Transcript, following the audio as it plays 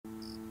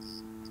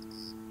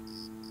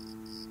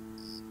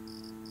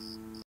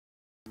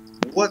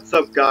What's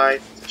up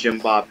guys, it's Jim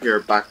Bob here,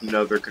 back with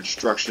another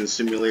construction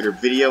simulator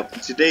video.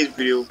 In today's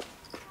video,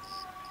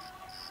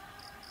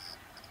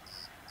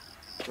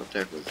 what the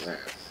heck was that?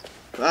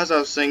 But as I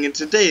was saying, in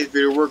today's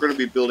video we're going to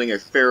be building a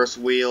Ferris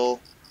wheel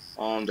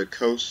on the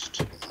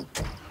coast.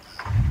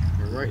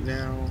 And right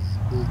now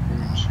we're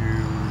going to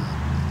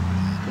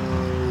go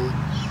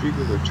speak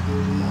with our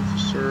tourism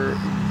officer,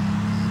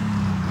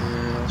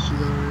 and I'll see you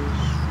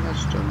guys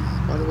next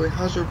time. By the way,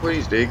 how's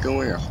everybody's day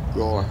going? I hope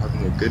you all are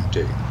having a good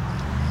day.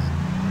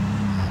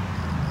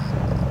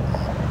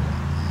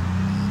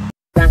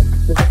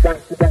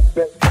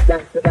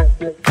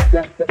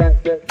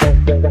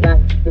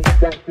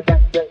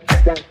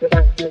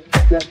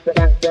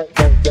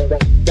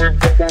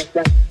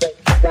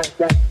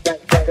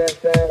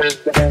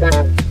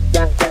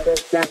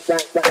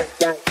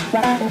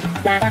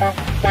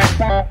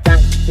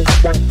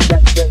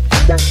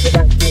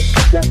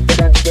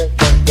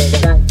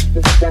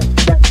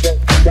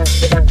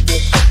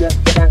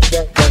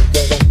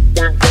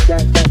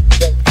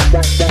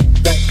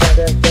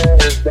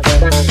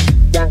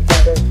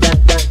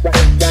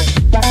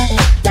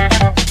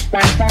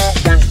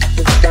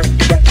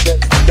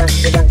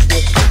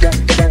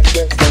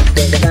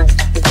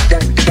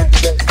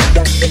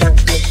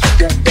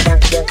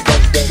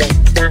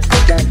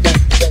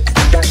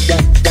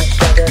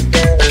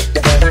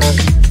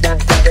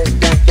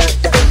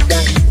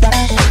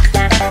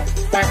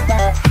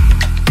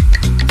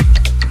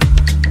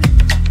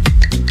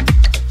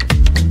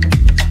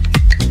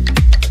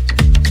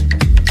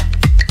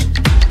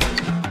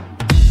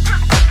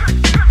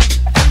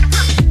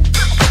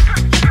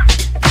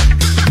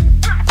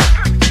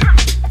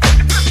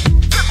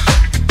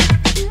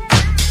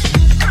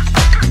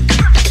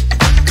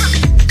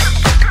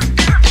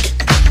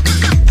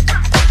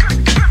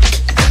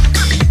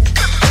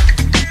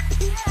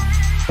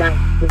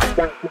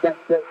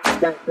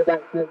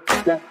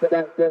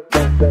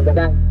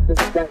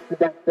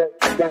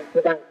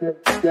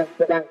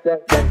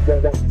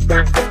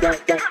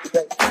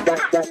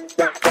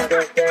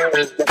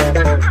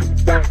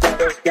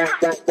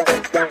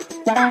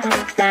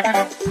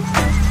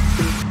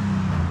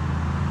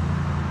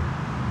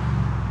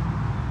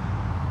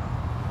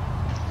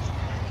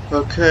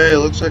 Okay, it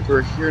looks like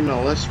we're here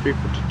now. Let's speak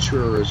with the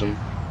tourism.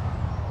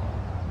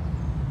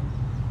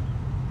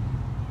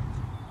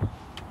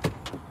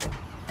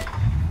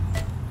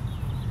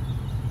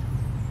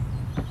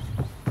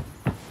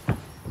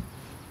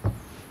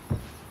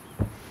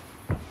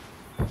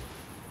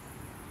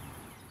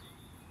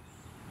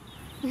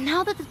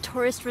 Now that the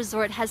tourist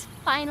resort has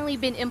finally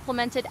been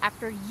implemented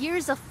after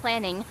years of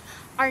planning,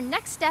 our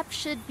next step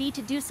should be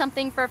to do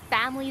something for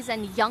families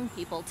and young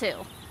people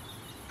too.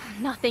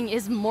 Nothing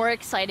is more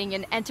exciting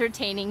and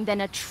entertaining than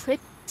a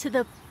trip to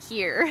the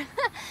pier.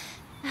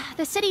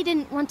 The city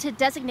didn't want to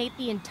designate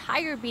the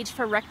entire beach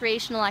for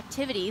recreational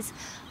activities,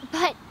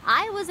 but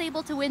I was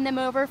able to win them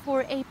over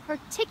for a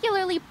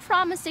particularly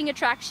promising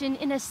attraction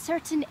in a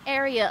certain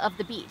area of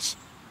the beach.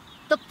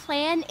 The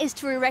plan is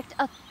to erect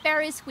a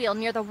Ferris wheel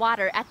near the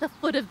water at the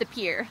foot of the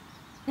pier.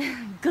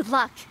 Good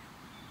luck.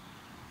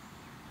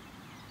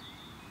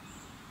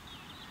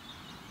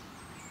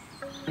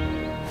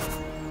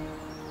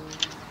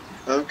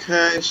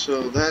 Okay,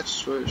 so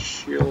that's what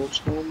Sheila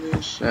told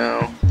me. So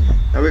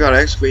now we gotta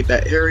excavate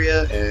that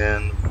area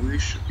and we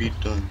should be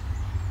done.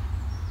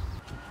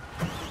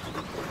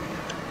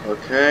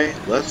 Okay,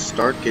 let's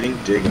start getting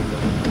digging.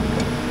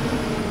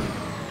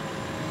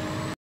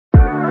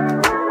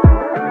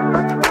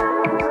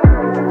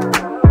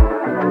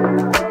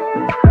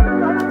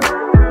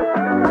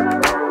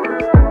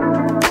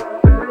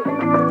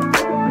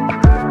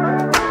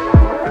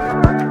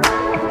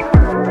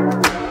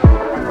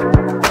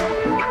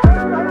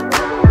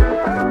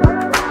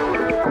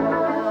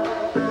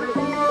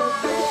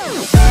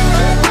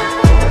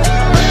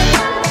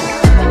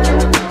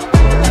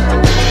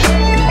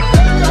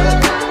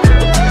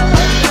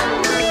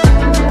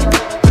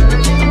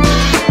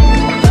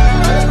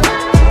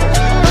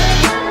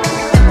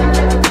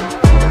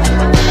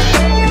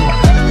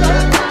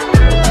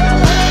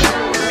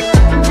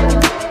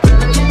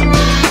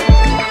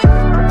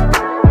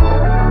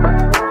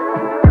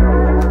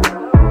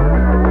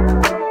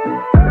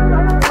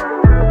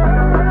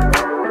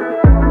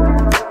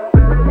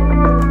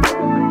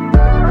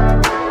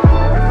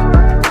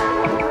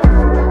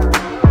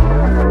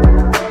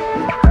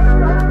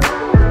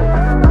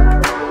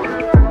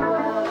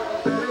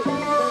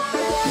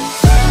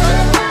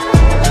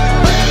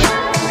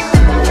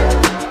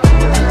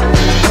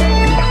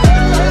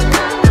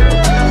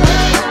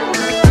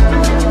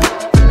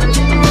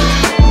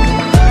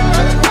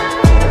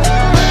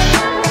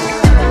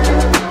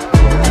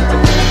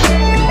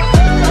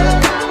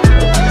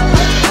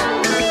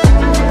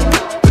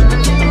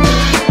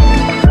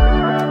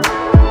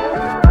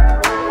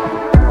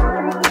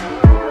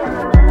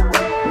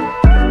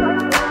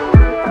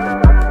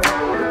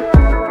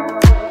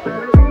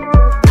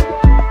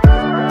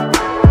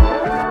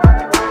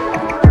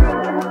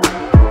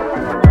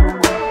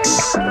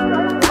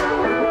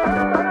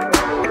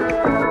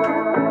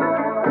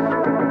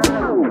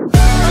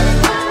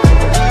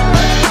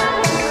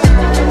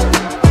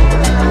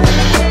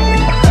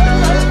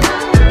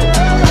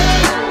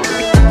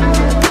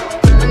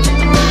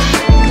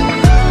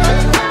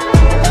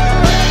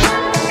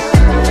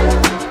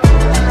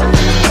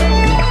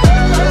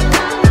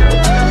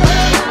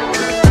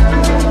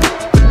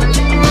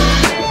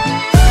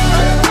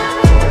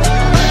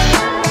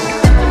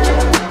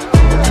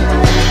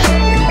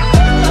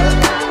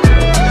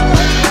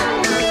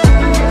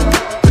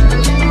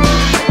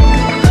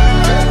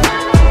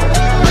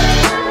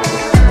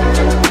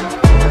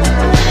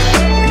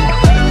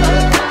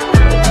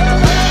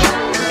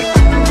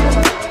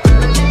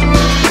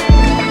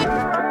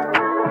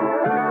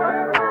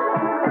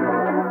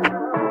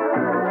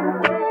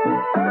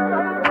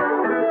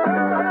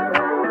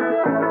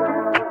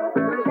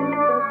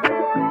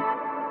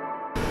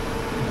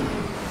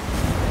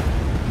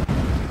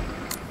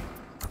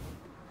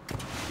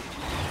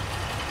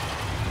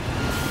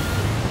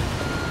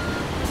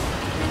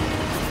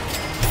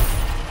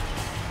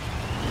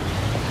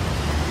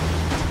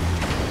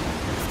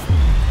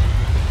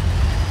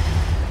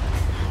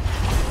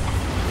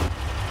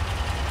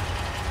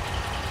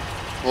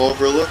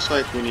 However, it looks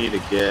like we need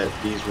to get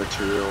these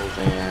materials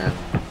and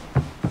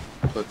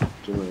put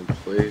them in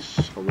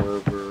place.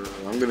 However,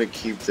 I'm gonna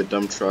keep the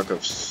dump truck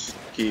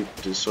keep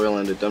the soil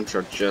in the dump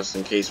truck just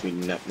in case we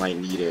might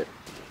need it.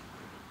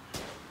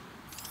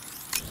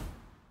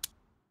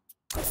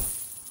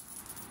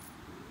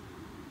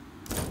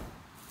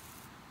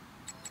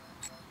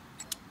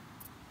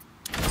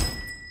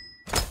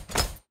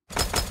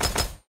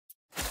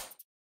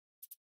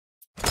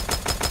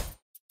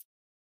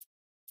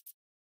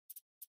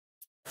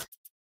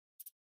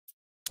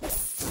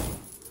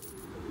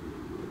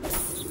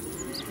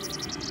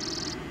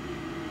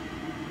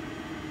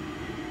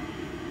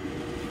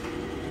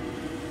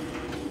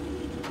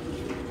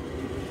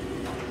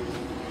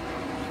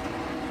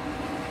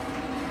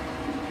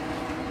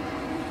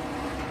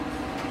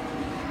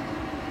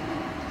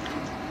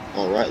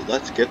 Alright,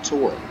 let's get to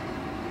work.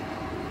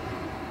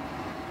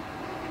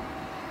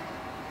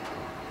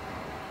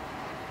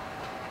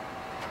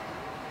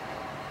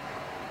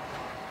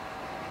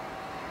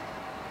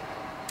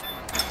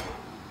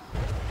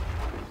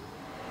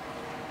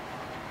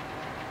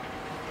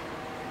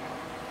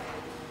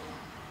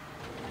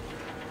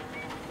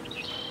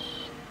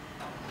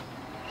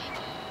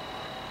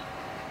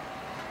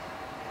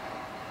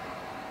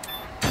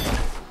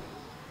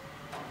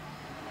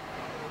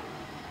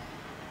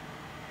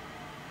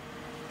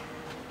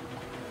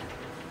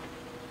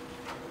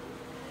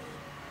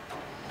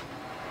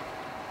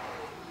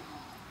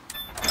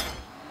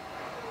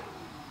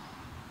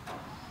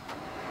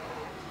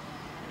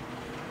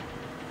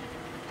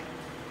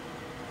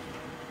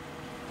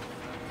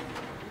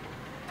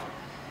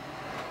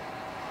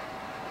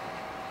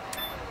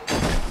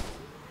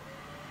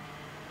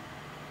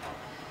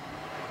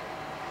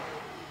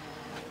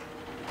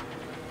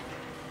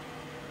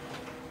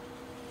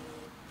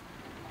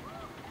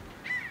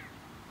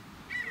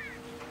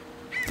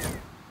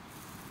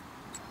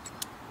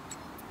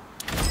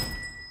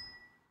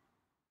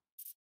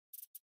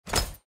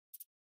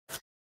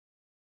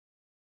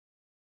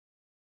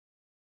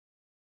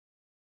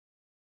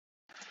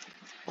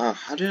 Wow,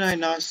 how did I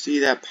not see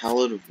that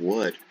pallet of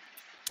wood?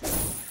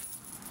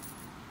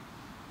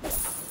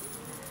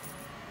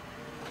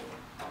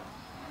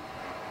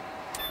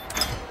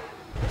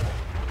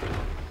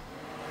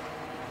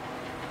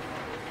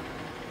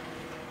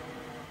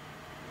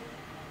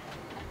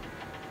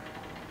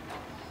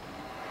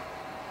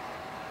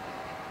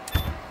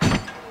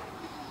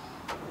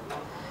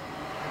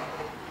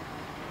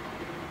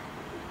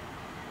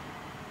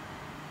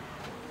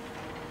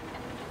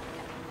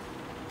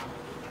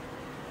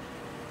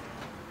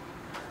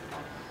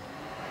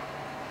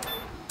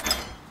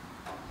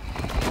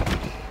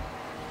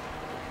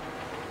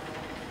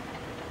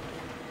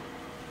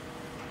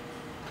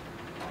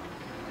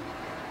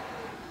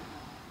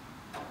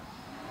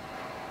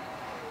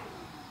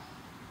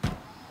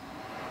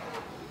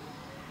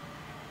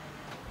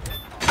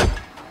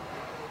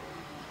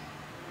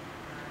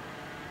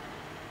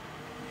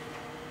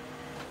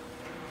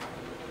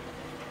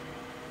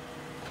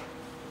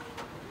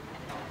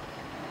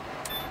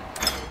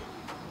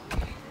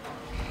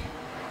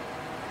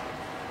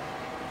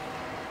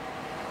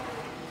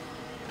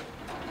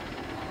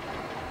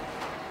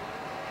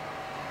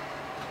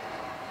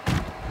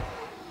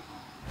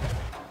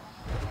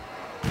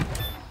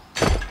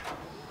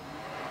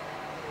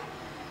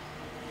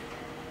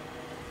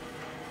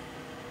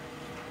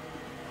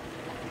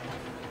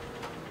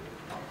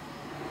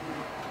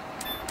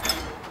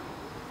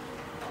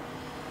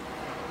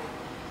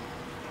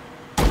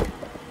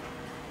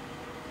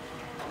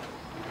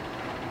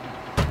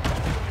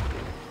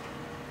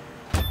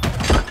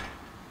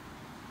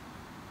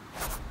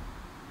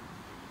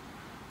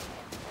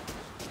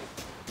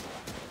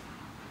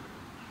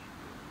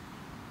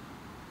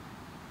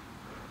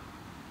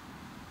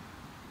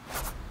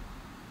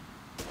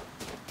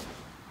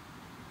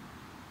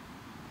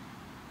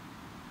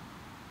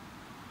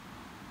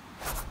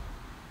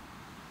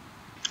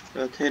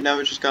 Okay, now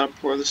we just gotta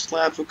pour the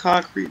slabs of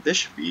concrete. This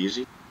should be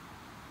easy.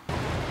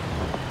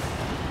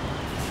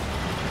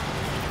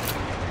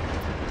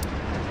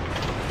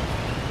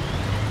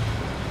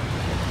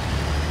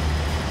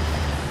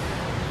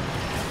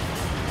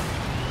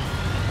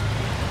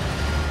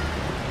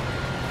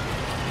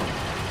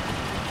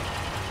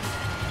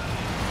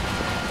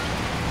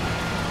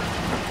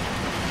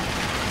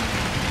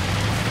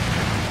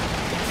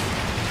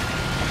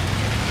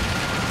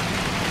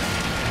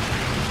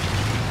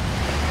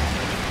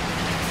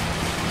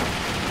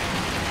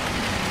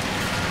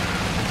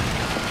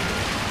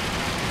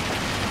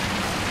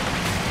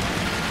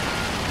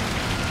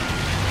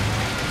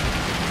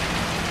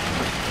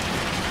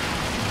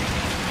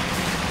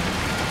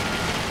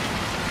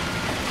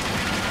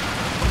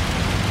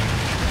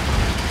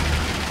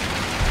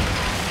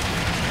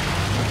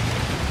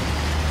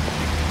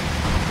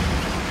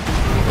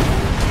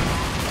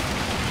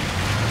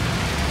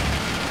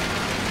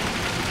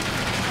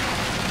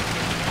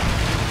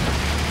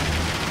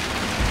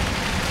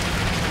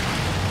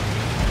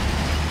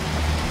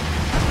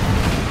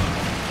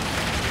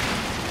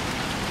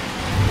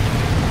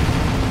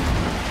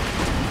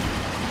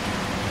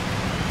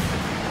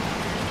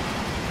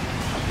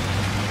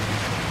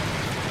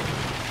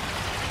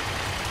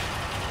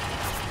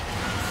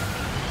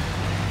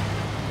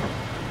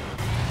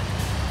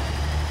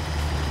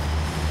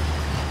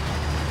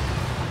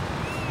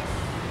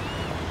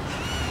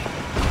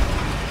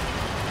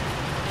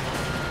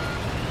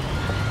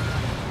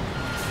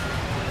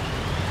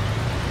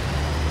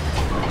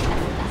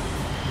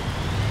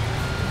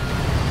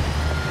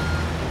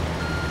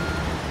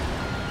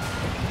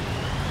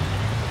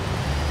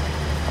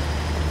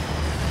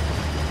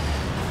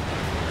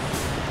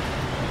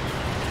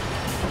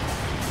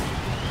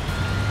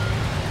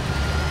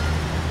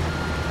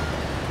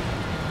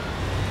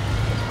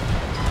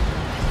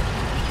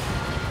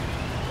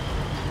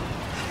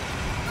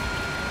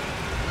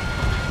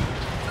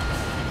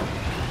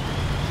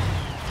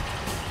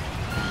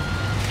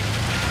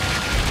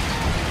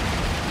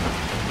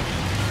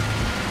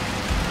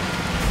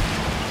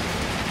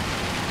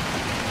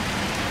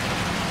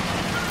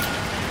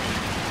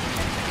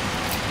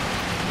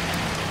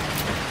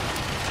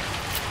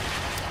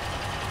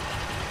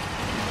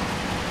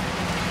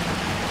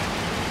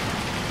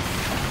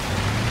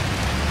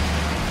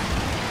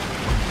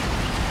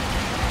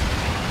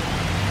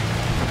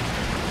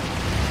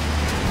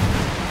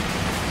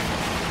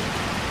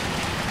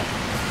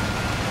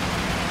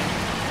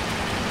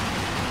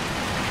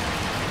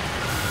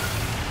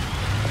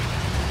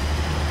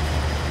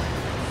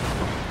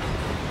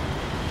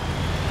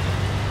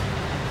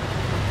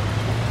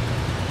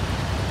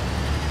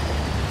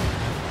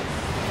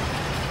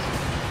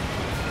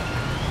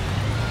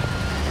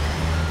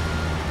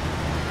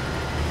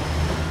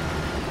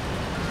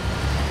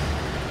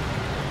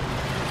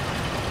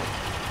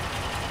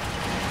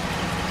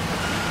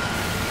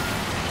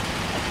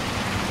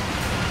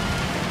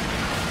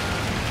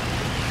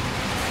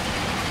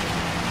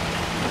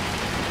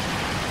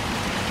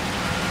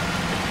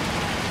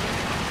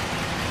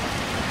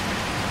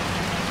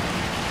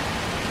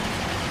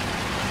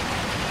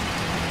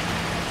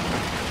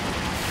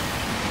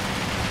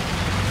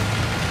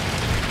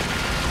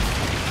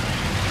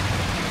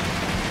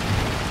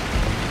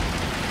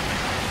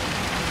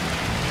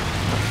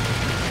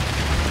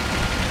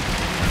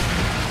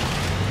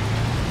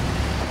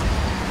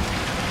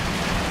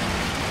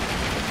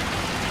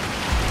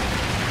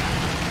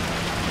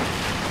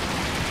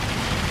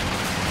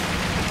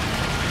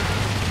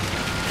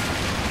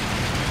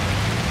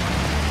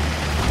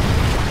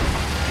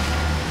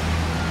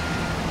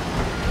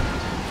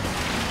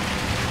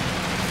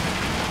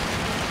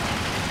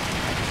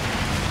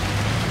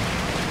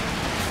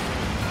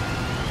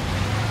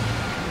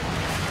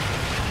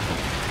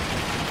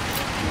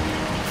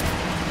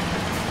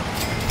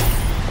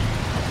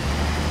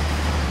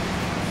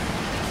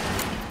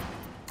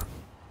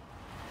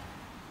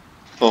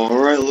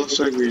 looks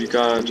like we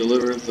gotta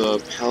deliver the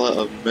pallet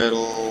of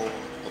metal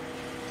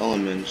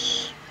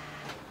elements.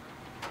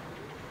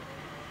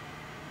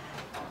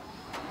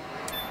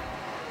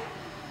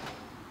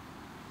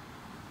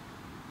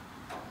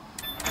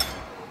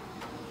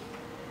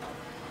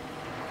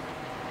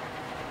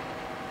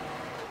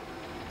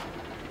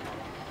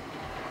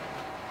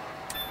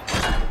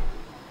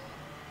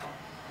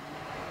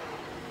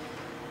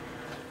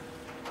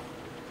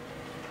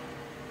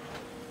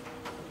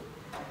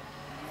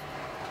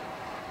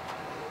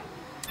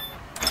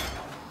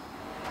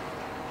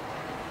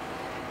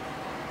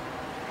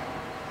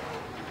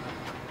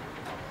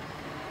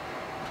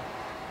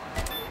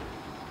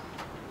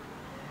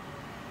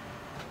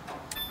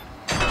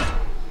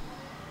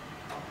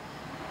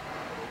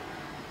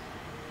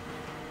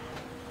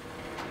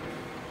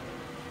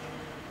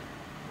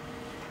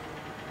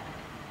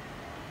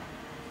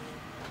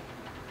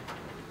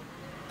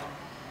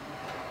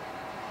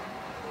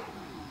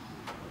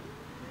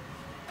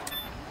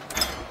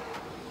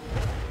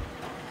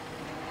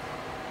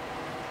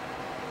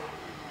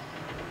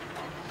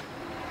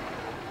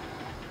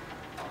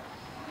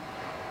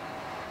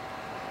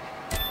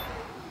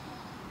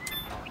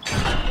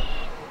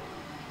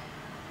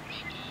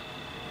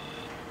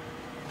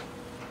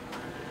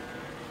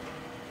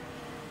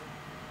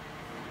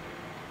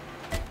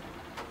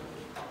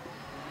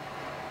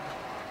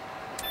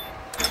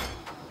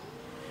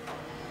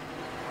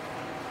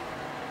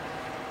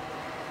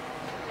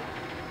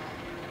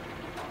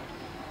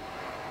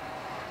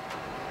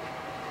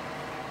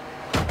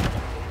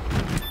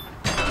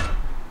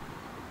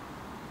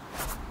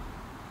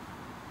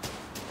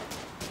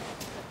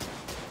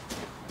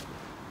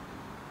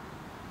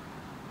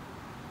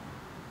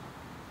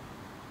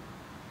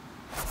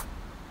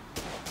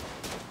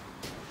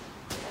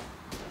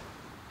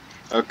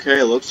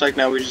 Okay, looks like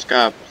now we just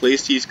gotta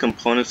place these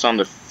components on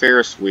the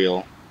Ferris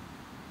wheel.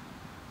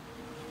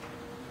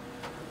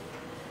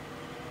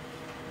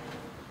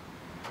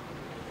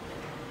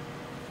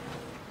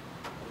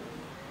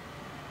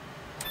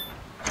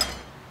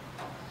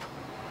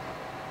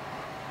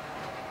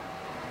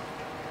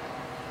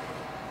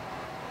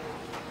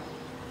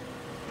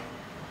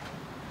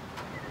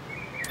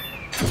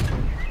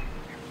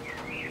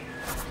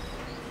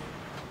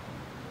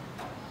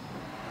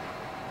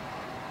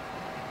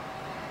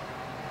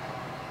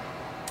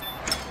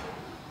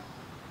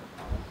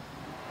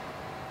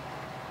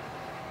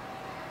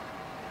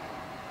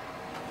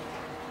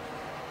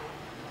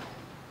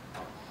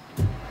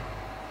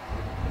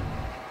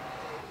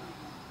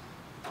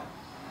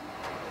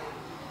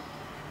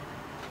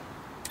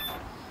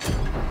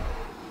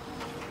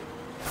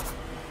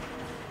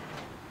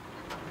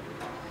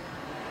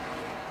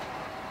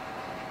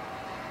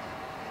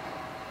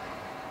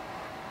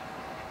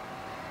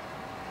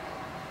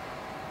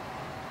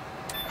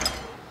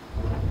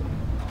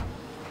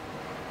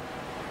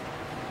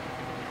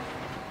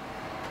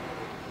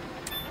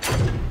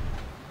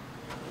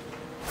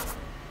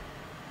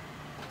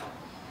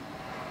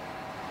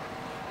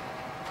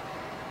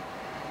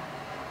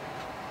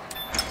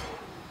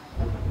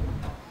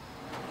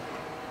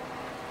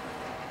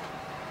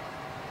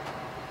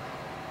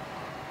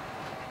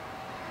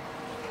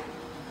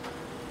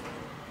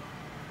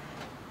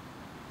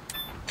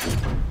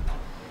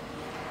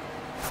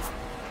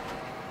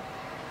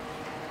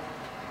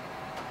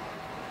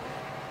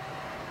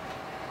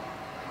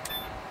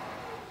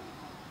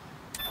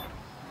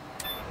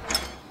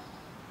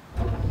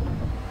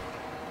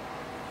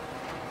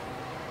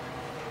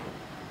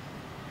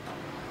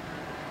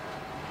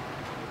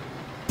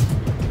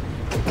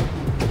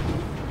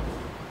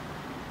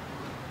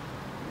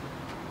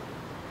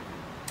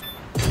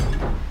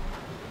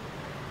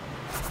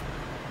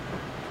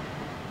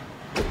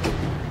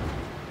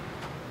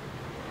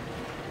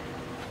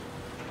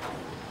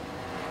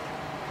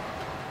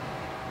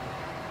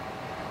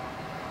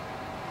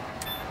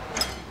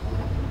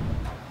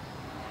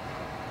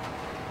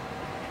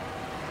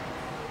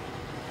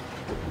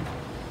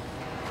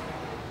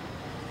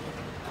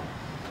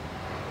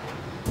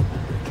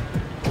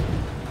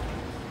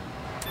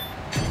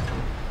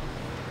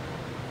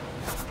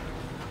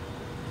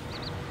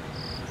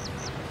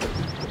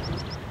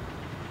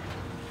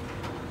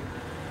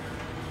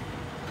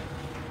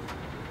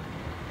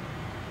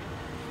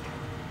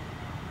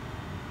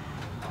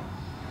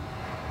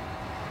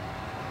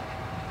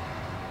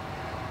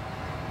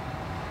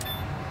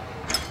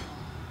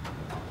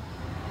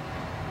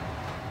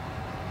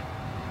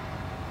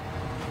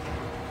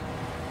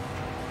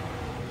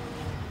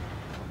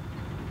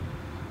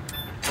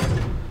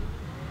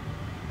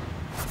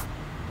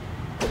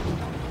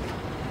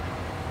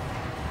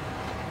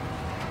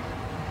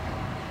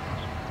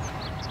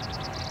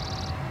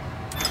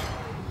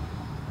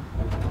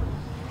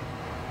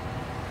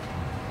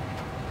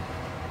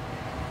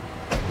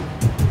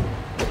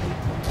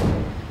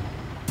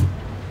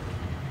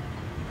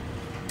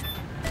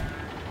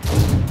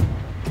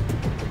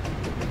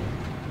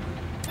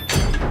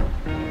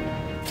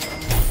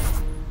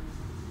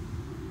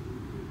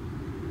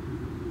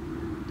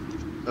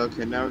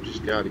 Okay, now we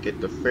just gotta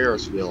get the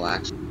Ferris wheel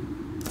axle.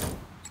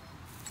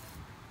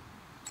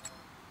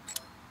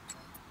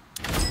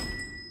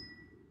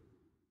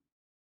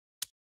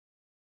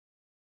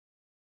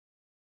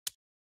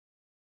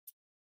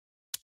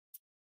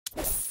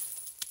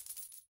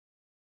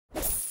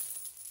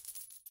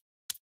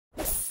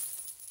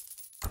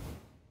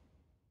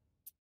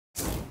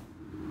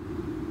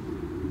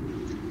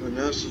 But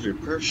now since we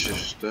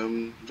purchased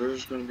them,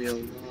 there's gonna be a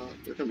lot.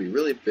 They're gonna be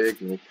really big,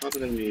 and we're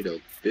probably gonna need a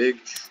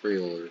big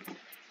trailer.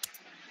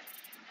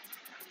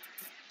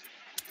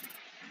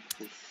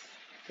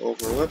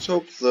 Over. Let's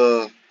hope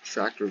the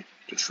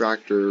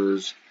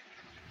tractor's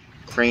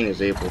crane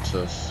is able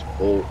to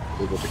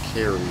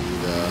carry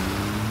the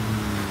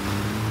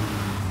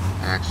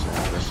axle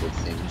and the rest of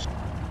things.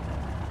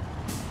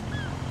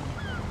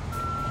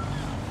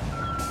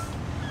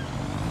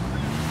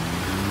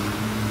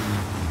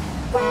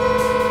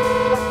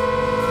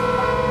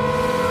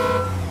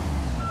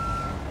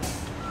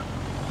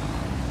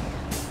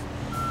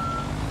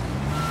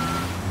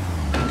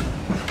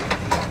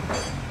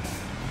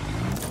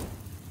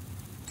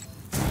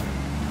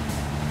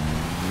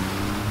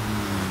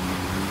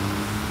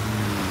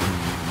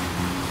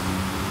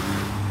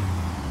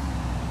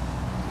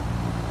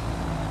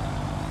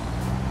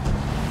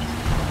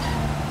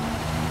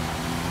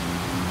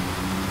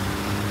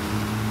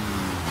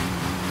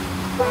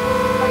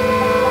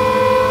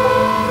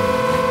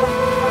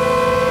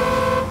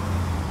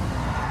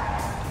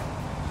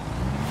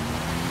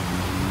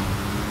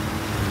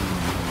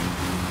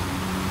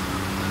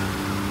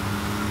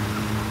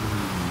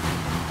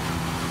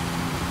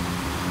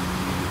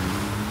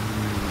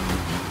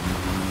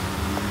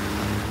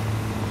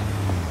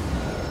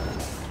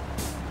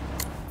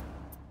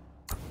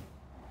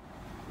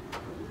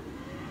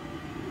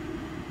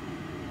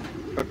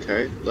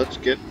 Okay, let's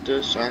get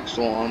this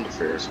axle on the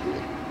Ferris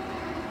wheel.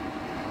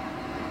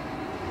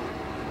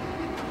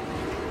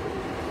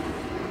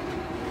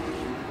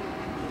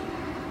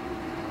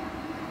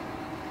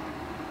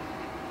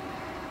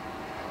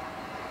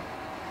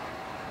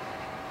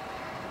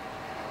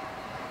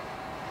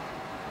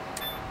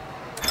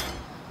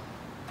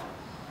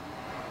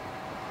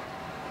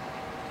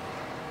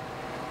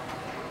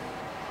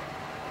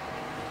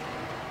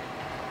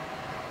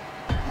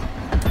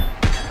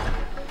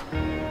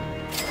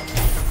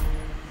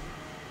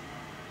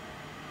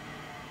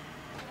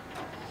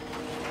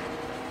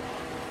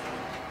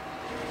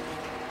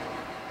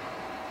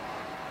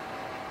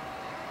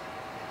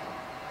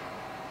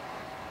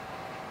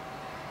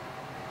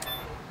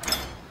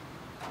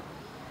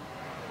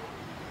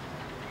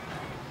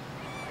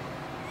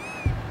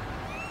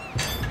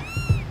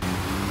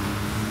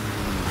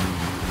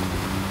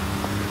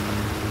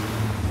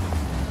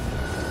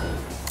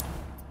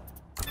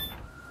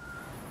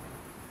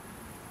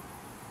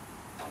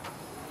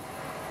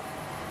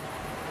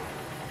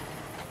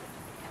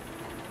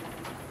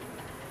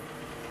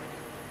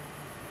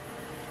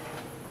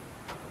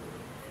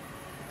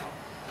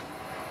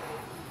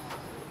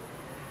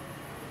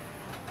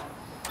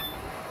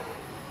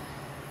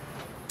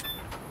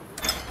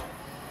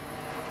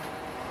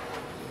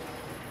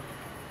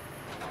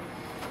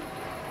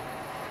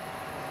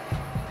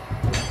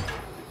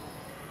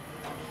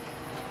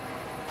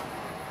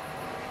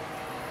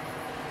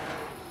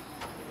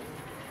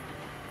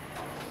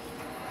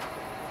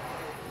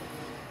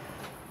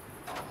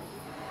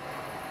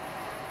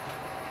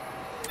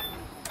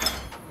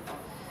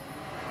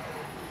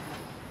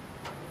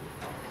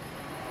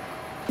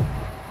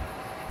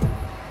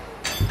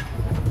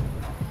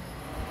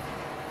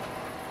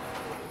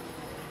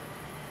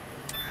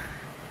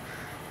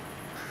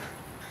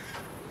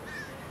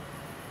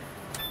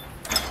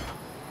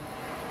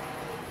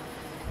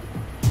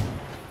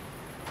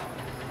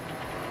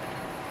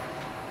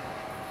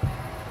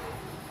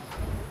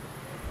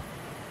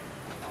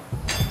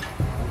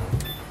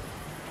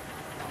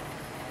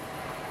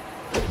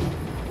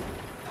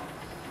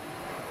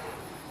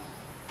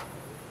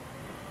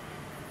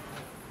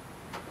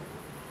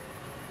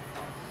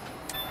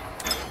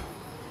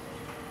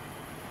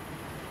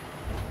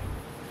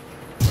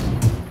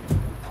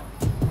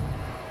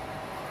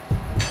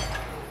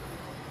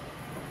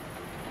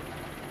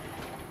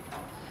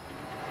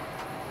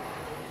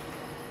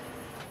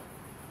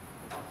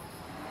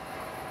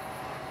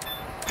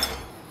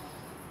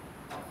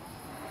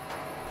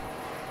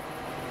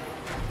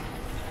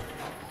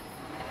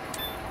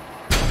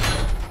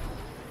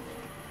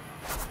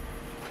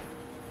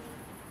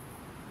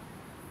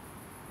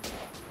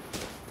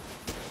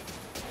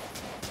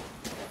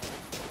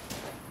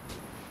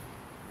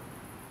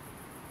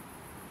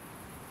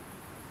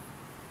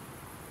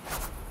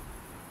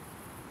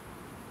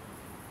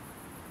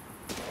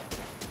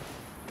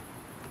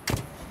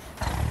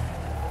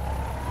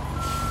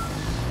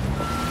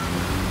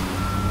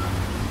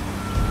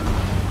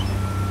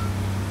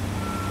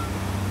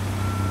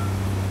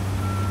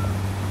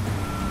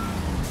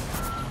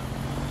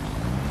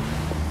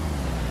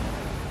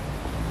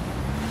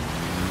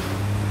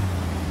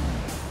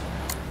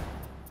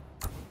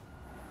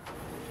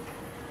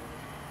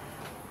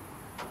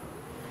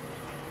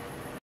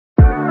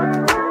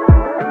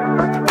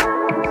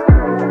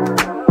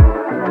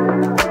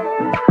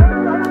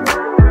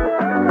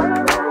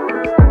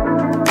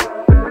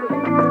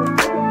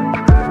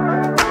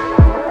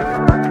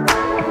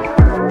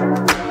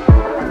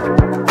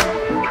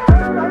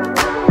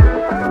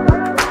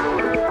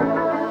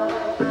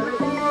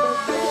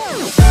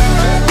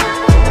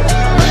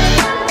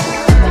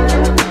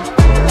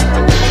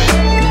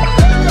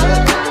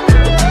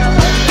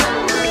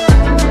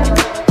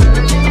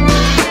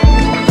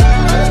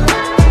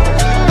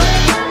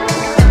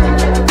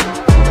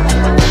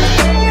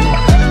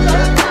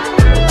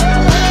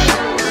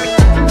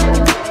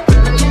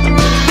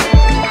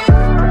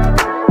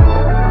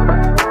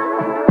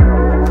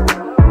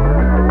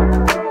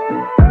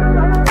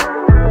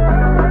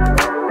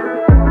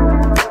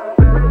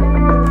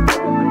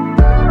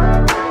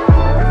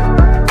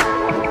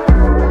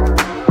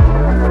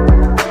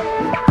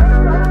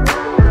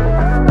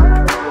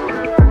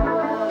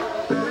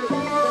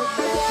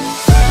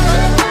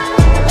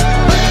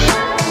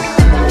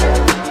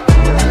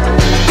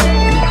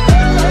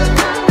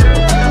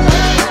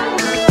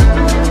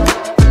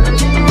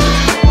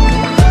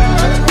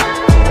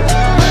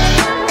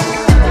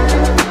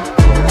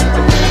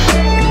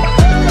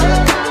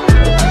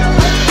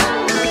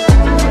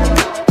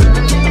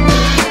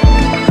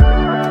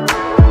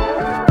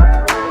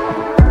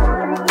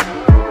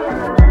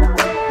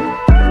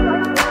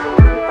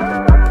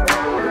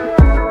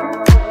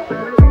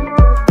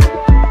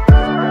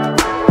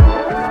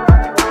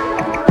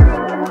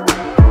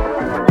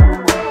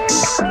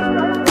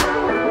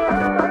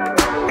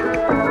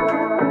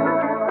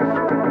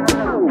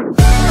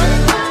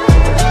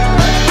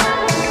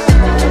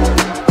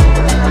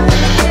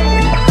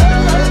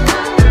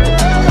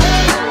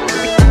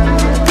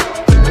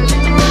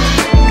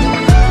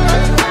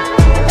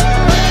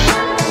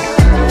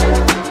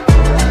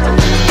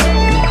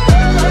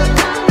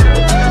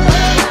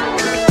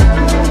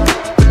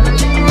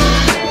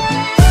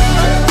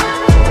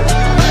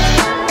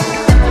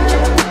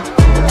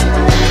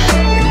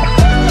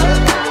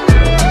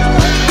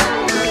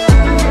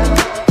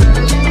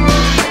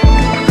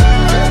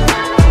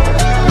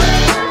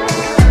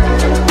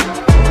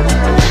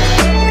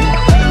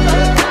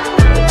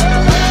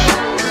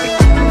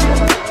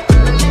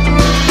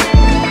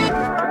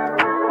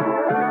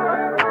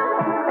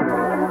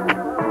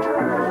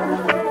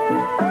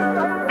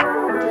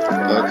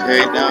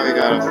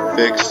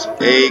 fix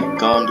a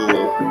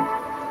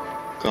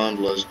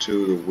gondolas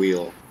to the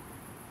wheel.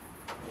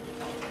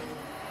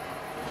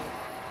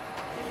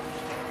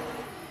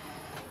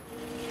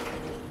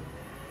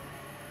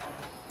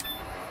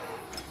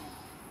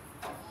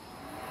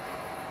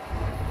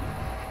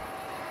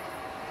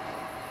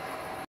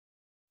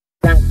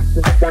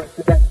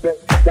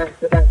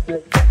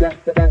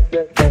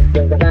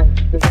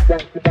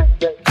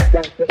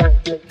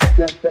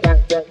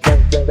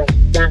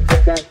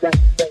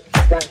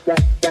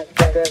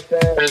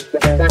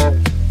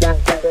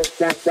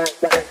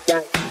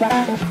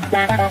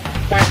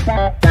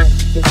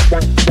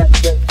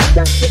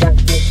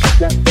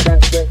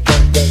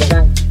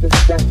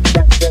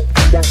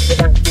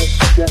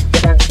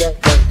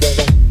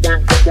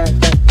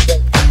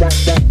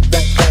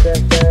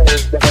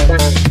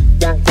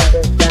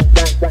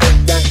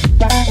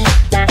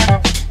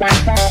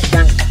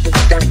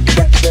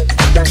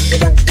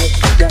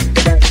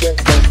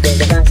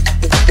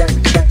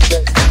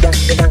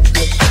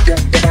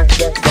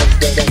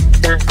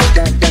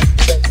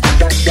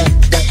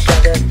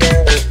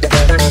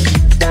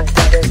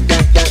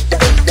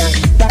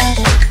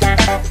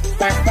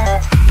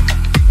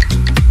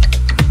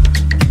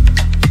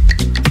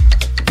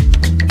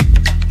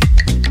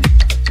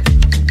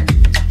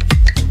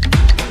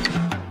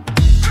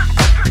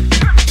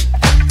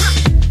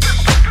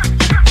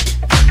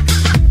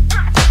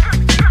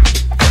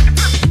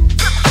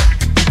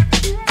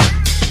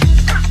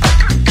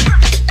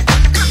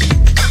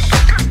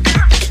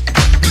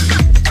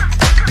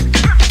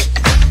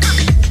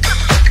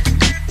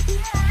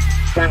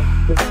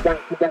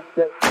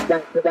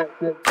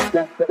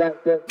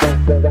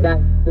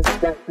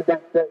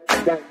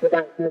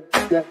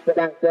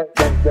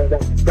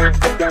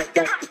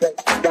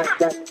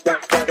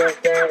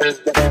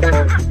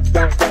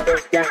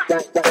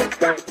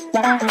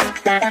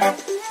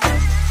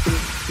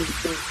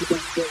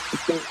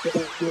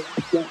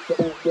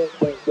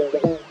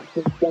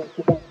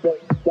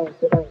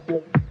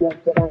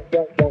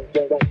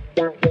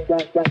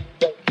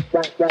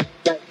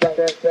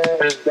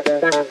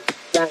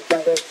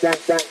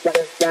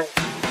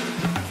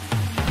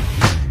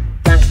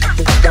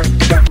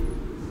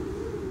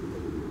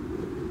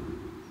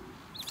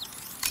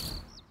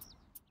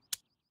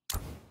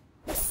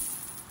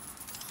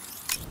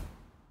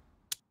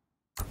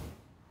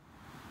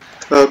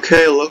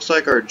 Okay, looks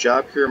like our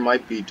job here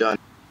might be done.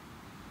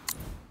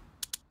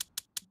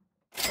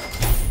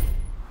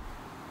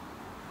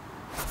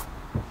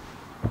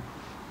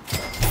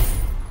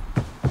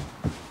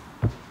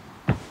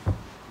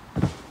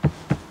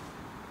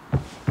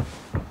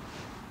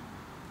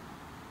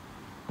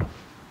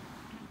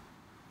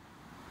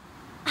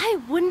 I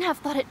wouldn't have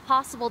thought it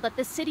possible that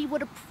the city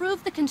would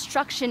approve the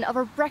construction of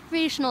a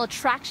recreational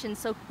attraction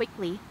so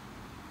quickly.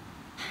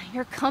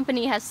 Your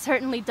company has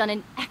certainly done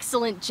an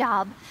excellent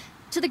job,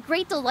 to the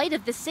great delight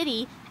of the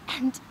city,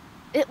 and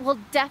it will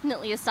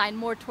definitely assign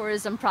more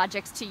tourism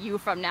projects to you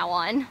from now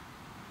on.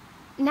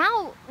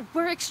 Now,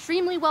 we're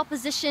extremely well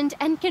positioned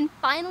and can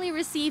finally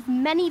receive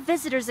many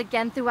visitors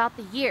again throughout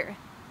the year.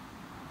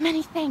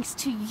 Many thanks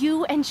to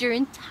you and your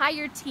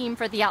entire team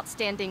for the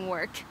outstanding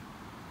work.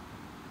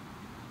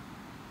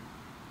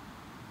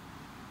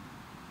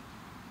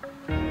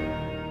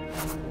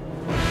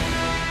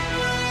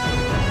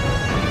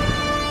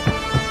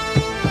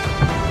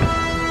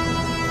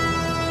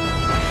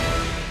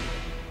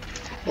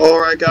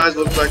 Alright guys,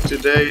 looks like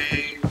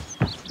today's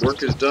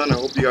work is done. I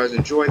hope you guys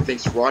enjoyed.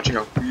 Thanks for watching. I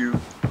hope you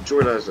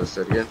enjoyed, as I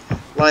said again.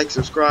 Like,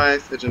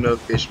 subscribe, hit the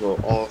notification bell,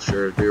 all,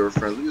 share the video with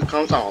friends, leave a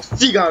comment. I'll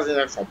see you guys in the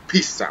next one.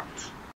 Peace out.